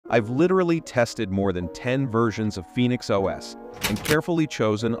I've literally tested more than 10 versions of pheonix OS and carefully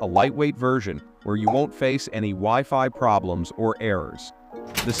chosen a lightweight version where you won't face any Wi-Fi problems or errors.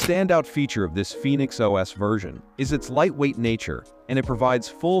 The standout feature of this pheonix OS version is its lightweight nature, and it provides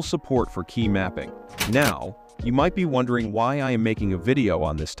full support for key mapping. Now, you might be wondering why I am making a video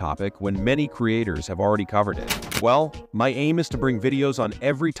on this topic when many creators have already covered it. Well, my aim is to bring videos on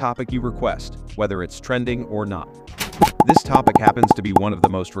every topic you request, whether it's trending or not. This topic happens to be one of the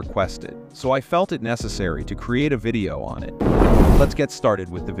most requested, so I felt it necessary to create a video on it. Let's get started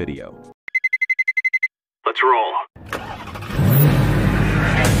with the video. Let's roll.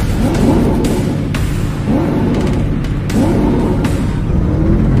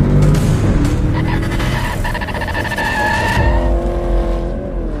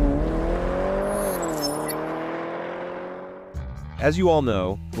 As you all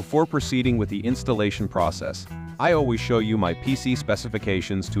know, before proceeding with the installation process, I always show you my PC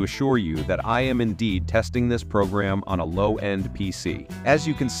specifications to assure you that I am indeed testing this program on a low-end PC. As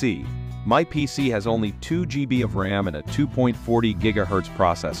you can see, my PC has only 2 GB of RAM and a 2.40 GHz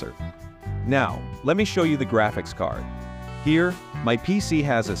processor. Now, let me show you the graphics card. Here, my PC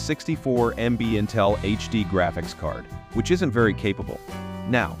has a 64 MB Intel HD graphics card, which isn't very capable.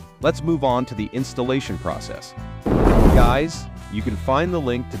 Now, let's move on to the installation process. Guys, you can find the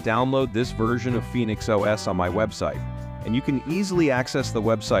link to download this version of pheonix OS on my website, and you can easily access the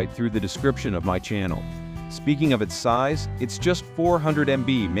website through the description of my channel. Speaking of its size, it's just 400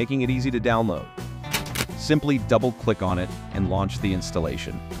 MB, making it easy to download. Simply double-click on it and launch the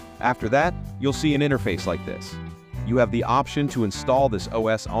installation. After that, you'll see an interface like this. You have the option to install this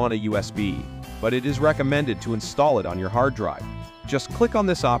OS on a USB, but it is recommended to install it on your hard drive. Just click on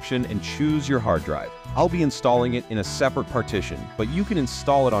this option and choose your hard drive. I'll be installing it in a separate partition, but you can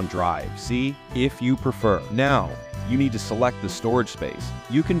install it on drive, see, if you prefer. Now, you need to select the storage space.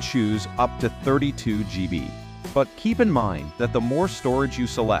 You can choose up to 32 GB. But keep in mind that the more storage you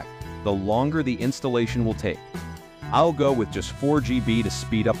select, the longer the installation will take. I'll go with just 4 GB to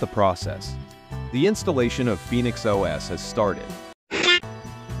speed up the process. The installation of pheonix OS has started.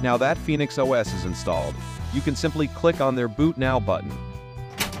 Now that pheonix OS is installed, you can simply click on their Boot Now button.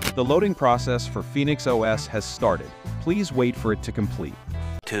 The loading process for pheonix OS has started. Please wait for it to complete.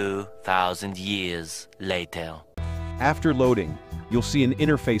 2,000 years later. After loading, you'll see an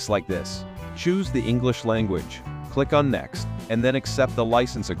interface like this. Choose the English language, click on Next, and then accept the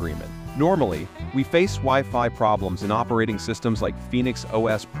license agreement. Normally, we face Wi-Fi problems in operating systems like pheonix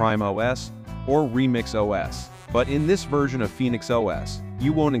OS Prime OS or Remix OS. But in this version of pheonix OS,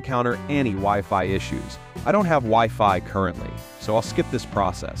 you won't encounter any Wi-Fi issues. I don't have Wi-Fi currently, so I'll skip this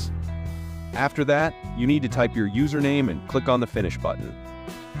process. After that, you need to type your username and click on the Finish button.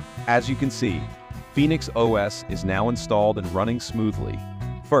 As you can see, pheonix OS is now installed and running smoothly.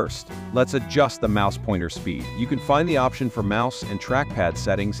 First, let's adjust the mouse pointer speed. You can find the option for mouse and trackpad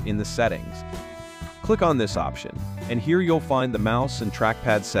settings in the settings. Click on this option, and here you'll find the mouse and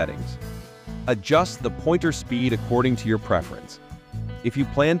trackpad settings. Adjust the pointer speed according to your preference. If you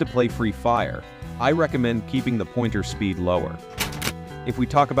plan to play Free Fire, I recommend keeping the pointer speed lower. If we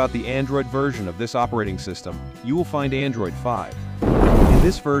talk about the Android version of this operating system, you will find Android 5. In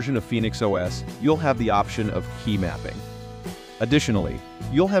this version of pheonix OS, you'll have the option of key mapping. Additionally,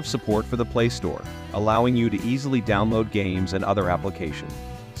 you'll have support for the Play Store, allowing you to easily download games and other applications.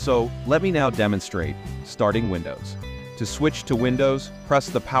 So, let me now demonstrate, starting Windows. To switch to Windows, press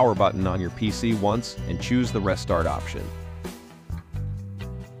the power button on your PC once and choose the restart option.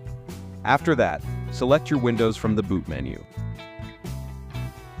 After that, select your Windows from the boot menu.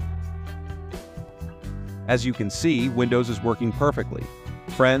 As you can see, Windows is working perfectly.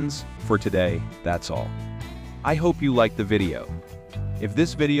 Friends, for today, that's all. I hope you liked the video. If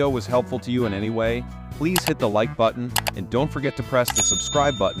this video was helpful to you in any way, please hit the like button and don't forget to press the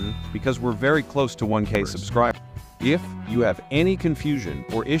subscribe button because we're very close to 1K subscribers. If you have any confusion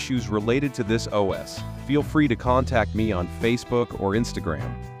or issues related to this OS, feel free to contact me on Facebook or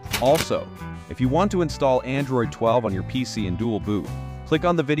Instagram. Also, if you want to install Android 12 on your PC in dual boot, click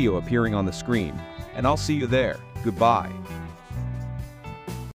on the video appearing on the screen, and I'll see you there. Goodbye.